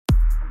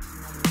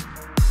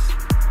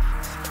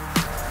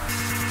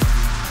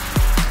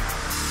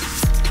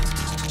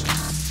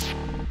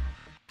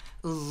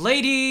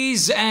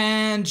Ladies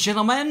and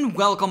gentlemen,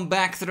 welcome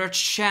back to the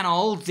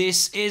channel.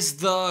 This is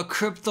the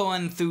crypto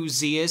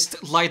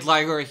enthusiast Light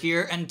Liger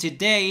here, and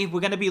today we're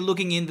going to be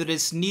looking into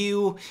this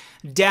new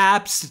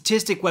DApp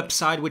statistic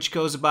website which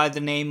goes by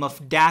the name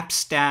of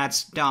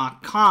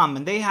DappStats.com,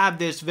 and they have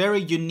this very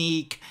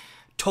unique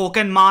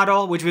token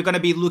model, which we're going to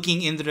be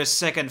looking into in a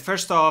second.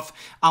 First off,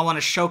 I want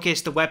to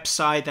showcase the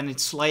website and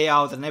its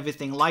layout and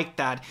everything like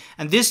that.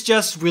 And this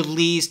just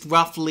released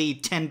roughly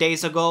 10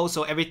 days ago,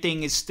 so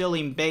everything is still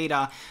in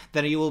beta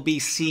that you will be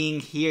seeing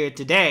here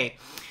today.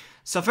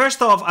 So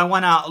first off, I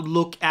want to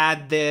look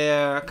at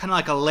their kind of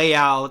like a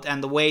layout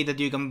and the way that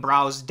you can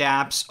browse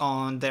dApps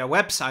on their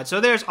website. So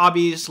there's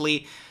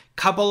obviously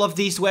couple of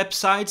these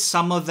websites.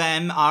 Some of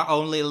them are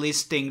only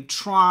listing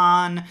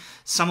Tron,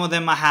 some of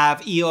them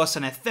have EOS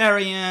and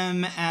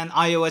Ethereum, and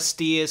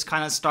IOSD is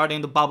kind of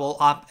starting to bubble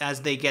up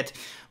as they get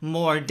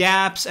more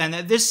dApps. And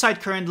this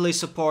site currently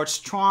supports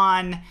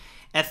Tron,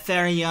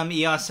 Ethereum,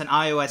 EOS, and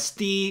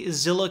IOSD.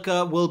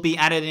 Zilliqa will be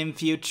added in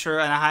future,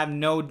 and I have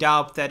no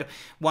doubt that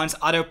once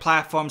other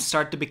platforms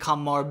start to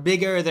become more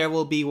bigger, there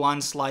will be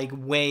ones like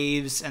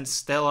Waves and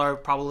Stellar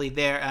probably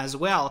there as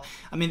well.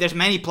 I mean, there's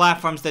many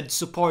platforms that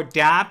support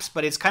dApps,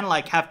 but it's kind of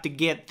like have to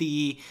get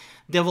the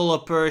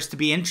developers to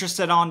be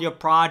interested on your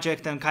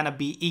project and kind of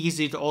be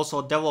easy to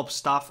also develop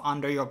stuff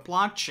under your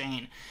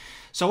blockchain.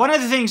 So one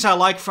of the things I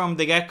like from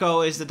the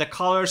get-go is that the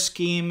color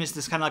scheme is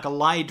this kind of like a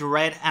light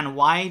red and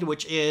white,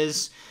 which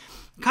is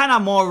kind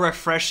of more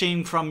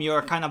refreshing from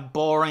your kind of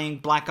boring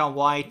black and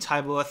white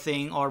type of a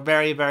thing, or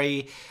very,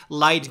 very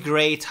light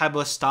gray type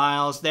of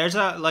styles. There's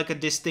a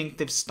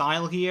distinctive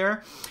style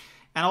here.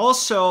 And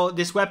also,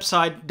 this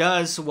website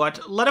does what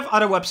a lot of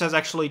other websites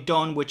actually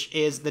don't, which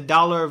is the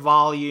dollar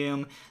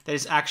volume that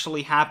is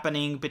actually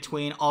happening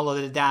between all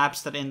of the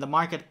dApps that are in the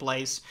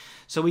marketplace.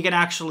 So we can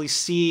actually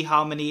see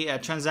how many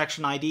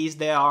transaction IDs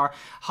there are,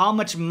 how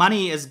much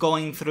money is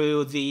going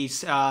through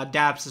these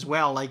dApps as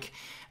well. Like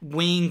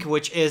Wink,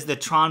 which is the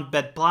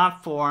TronBet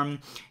platform,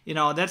 you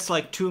know, that's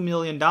like $2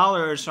 million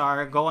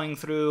are going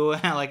through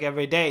like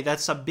every day.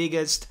 That's the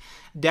biggest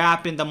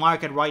dApp in the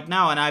market right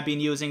now, and I've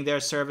been using their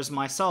service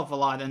myself a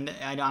lot, and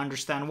I don't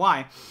understand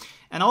why.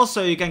 And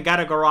also you can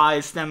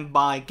categorize them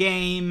by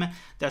game.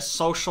 There's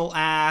social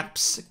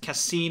apps,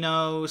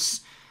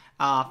 casinos,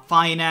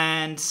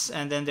 finance,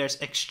 and then there's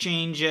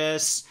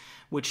exchanges,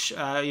 which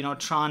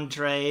Tron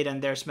Trade, and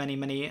there's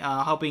many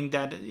hoping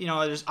that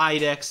there's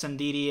IDEX and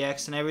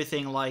DDX and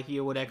everything like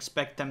you would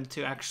expect them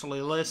to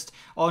actually list.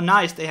 Oh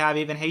nice, they have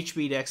even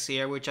HBDEX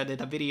here, which I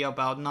did a video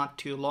about not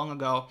too long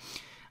ago.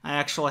 I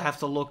actually have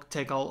to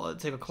take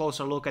a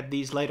closer look at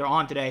these later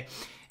on today.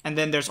 And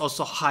then there's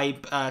also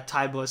hype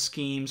type of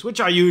schemes,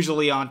 which are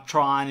usually on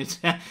Tron. It's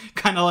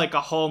kind of like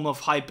a home of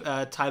hype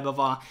type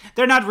of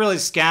they're not really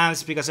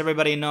scams because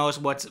everybody knows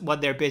what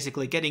they're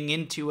basically getting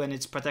into, and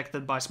it's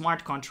protected by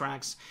smart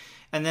contracts.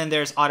 And then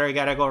there's other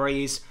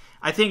categories.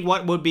 I think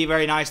what would be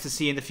very nice to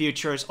see in the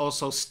future is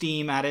also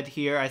Steam added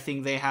here. I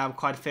think they have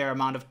quite a fair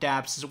amount of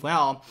dApps as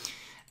well.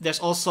 There's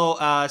also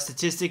a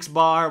statistics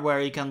bar where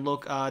you can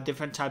look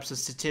different types of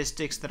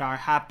statistics that are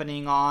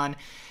happening on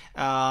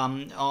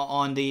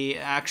the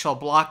actual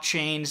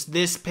blockchains.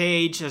 This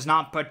page is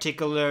not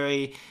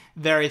particularly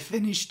very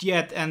finished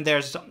yet, and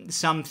there's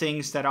some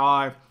things that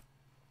are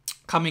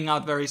coming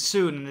out very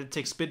soon, and it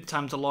takes a bit of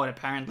time to load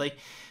apparently.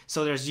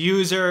 So there's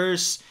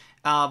users,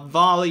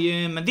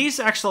 volume, and these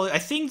actually, I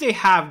think they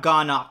have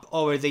gone up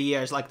over the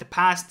years. Like the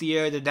past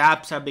year, the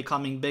dApps are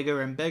becoming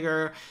bigger and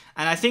bigger,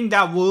 and I think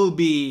that will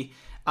be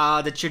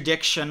the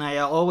prediction. I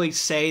always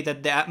say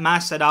that the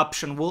mass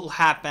adoption will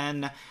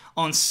happen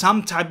on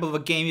some type of a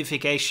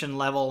gamification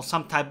level,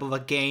 some type of a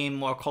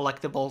game or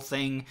collectible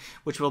thing,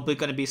 which will be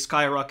going to be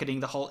skyrocketing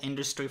the whole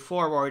industry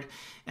forward.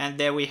 And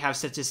there we have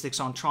statistics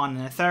on Tron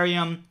and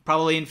Ethereum.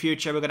 Probably in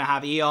future we're going to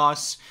have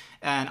EOS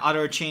and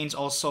other chains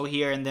also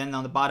here, and then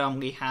on the bottom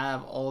we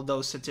have all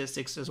those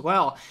statistics as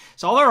well.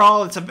 So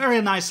overall, it's a very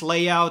nice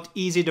layout,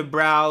 easy to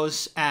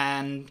browse,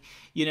 and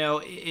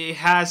it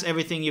has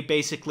everything you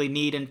basically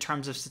need in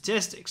terms of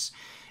statistics.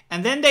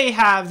 And then they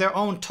have their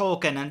own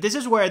token, and this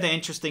is where the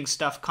interesting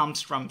stuff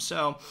comes from.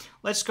 So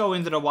let's go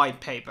into the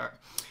white paper.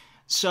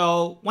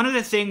 So one of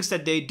the things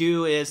that they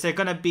do is they're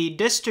going to be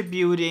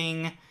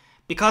distributing,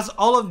 because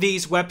all of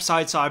these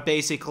websites are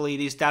basically,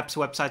 these dApps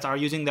websites are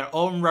using their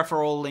own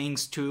referral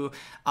links to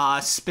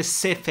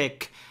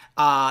specific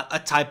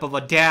a type of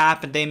a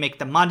dApp, and they make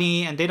the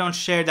money, and they don't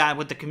share that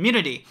with the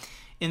community.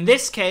 In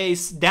this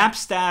case,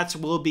 DappStats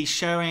will be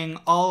sharing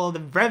all of the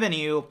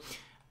revenue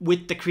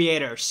with the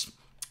creators.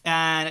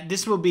 And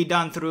this will be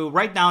done through,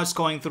 right now it's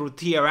going through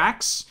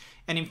TRX,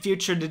 and in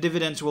future the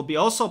dividends will be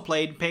also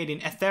paid in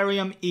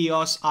Ethereum,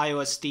 EOS,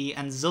 IOSD,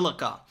 and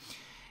Zilliqa.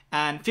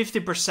 And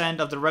 50%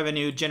 of the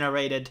revenue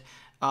generated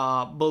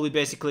will be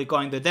basically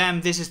going to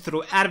them. This is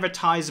through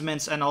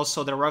advertisements and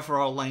also the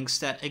referral links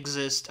that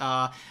exist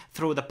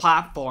through the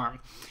platform.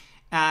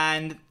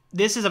 And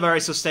this is a very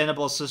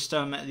sustainable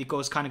system. It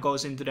kind of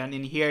goes into that. And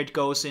in here, it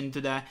goes into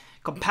the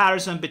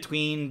comparison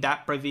between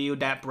Dapp Review,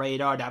 Dapp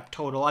Radar, Dapp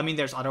Total. I mean,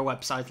 there's other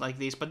websites like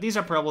these, but these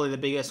are probably the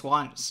biggest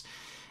ones.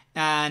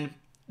 And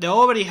they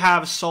already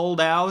have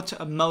sold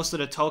out most of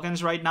the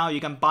tokens right now.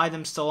 You can buy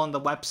them still on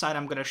the website.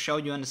 I'm going to show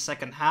you in a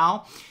second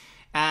how.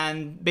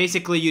 And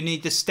basically, you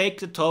need to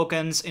stake the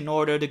tokens in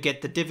order to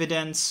get the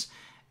dividends.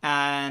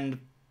 And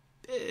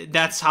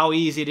that's how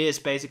easy it is,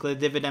 basically.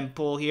 The dividend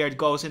pool here, it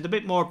goes into a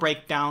bit more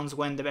breakdowns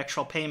when the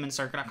actual payments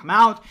are going to come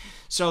out.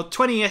 So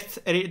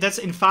 20th, that's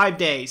in 5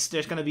 days.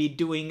 There's going to be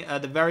doing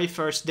the very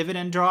first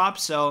dividend drop.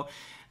 So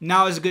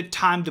now is a good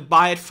time to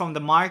buy it from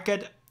the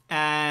market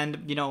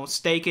and, you know,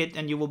 stake it,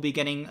 and you will be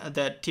getting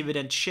the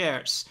dividend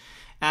shares.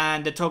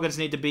 And the tokens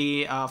need to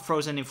be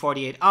frozen in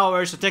 48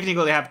 hours. So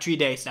technically, they have 3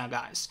 days now,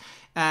 guys.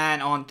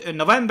 And in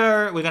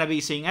November, we're going to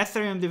be seeing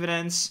Ethereum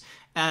dividends.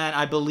 And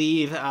I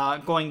believe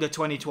going to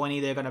 2020,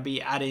 they're going to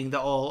be adding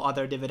all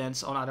other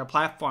dividends on other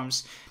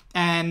platforms.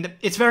 And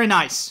it's very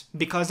nice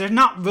because there's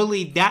not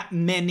really that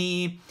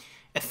many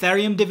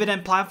Ethereum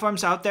dividend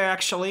platforms out there,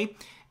 actually.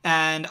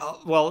 And,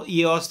 well,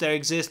 EOS, there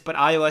exists, but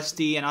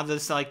IOSD and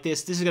others like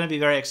this is going to be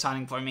very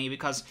exciting for me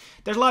because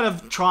there's a lot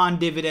of Tron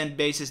dividend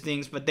basis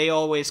things, but they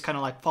always kind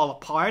of like fall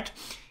apart.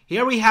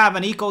 Here we have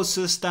an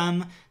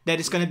ecosystem that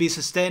is going to be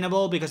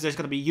sustainable because there's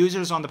going to be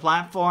users on the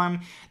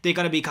platform. They're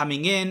going to be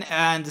coming in,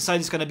 and the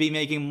site is going to be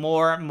making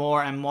more and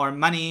more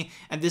money,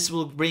 and this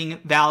will bring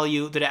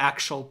value to the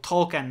actual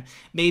token.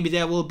 Maybe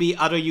there will be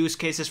other use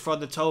cases for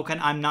the token.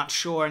 I'm not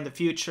sure in the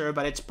future,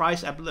 but its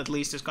price at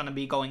least is going to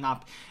be going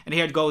up. And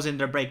here it goes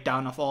into the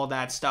breakdown of all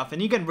that stuff.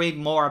 And you can read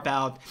more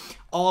about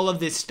all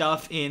of this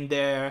stuff in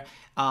there.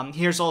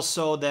 Here's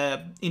also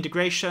the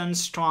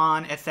integrations,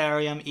 Tron,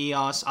 Ethereum,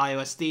 EOS,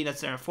 IOSD.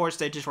 That's their 4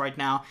 stages right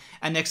now.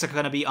 And next are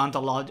going to be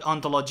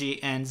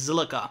Ontology and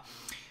Zilliqa.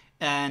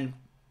 And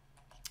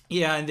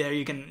yeah, and there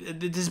you can,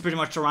 this is pretty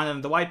much the run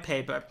of the white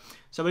paper.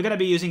 So we're going to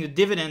be using the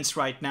dividends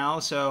right now.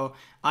 So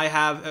I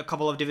have a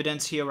couple of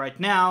dividends here right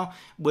now,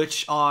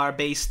 which are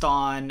based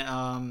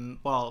on,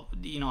 well,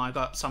 you know, I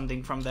got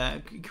something from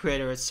the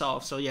creator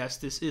itself. So yes,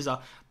 this is a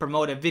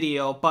promoted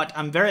video, but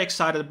I'm very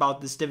excited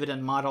about this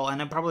dividend model,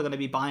 and I'm probably going to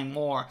be buying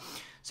more.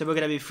 So we're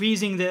going to be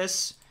freezing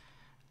this,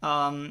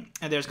 and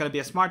there's going to be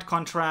a smart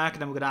contract,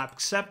 and then we're going to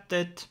accept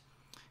it,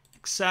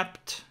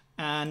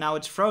 and now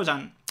it's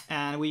frozen.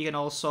 And we can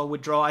also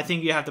withdraw. I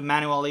think you have to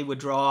manually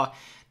withdraw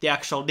the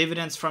actual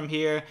dividends from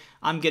here.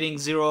 I'm getting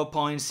 0.60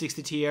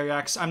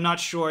 TRX. I'm not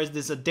sure is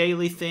this a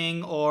daily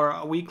thing or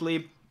a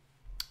weekly,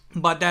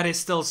 but that is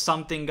still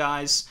something,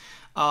 guys.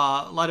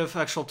 A lot of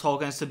actual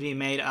tokens to be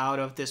made out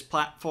of this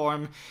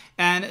platform.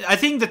 And I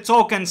think the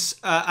tokens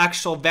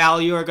actual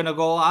value are going to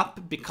go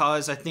up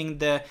because I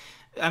think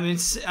I'm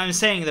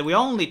saying that we're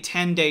only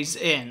 10 days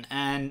in,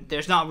 and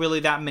there's not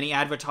really that many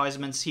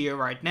advertisements here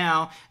right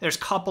now. There's a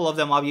couple of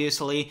them,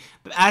 obviously,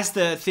 but as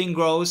the thing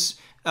grows,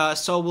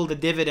 so will the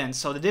dividends.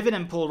 So the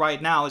dividend pool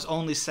right now is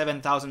only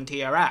 7,000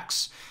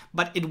 TRX,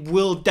 but it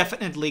will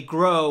definitely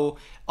grow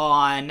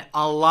on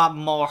a lot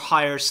more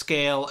higher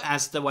scale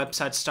as the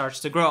website starts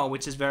to grow,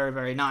 which is very,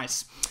 very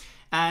nice.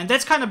 And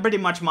that's kind of pretty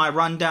much my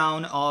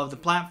rundown of the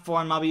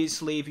platform.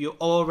 Obviously, if you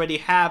already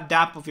have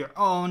Dapp of your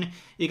own,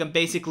 you can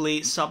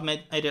basically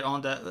submit it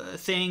on the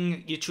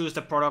thing. You choose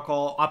the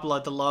protocol,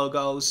 upload the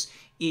logos,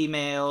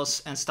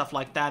 emails, and stuff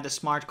like that, the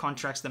smart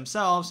contracts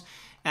themselves,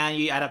 and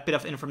you add a bit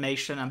of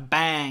information, and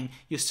bang,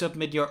 you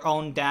submit your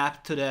own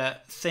Dapp to the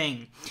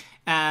thing.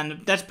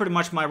 And that's pretty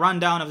much my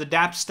rundown of the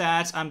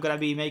DappStats. I'm going to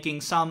be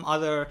making some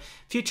other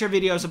future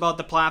videos about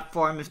the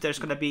platform if there's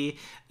going to be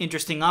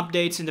interesting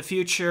updates in the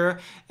future.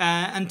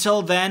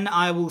 Until then,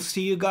 I will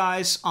see you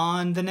guys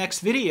on the next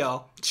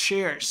video.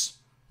 Cheers.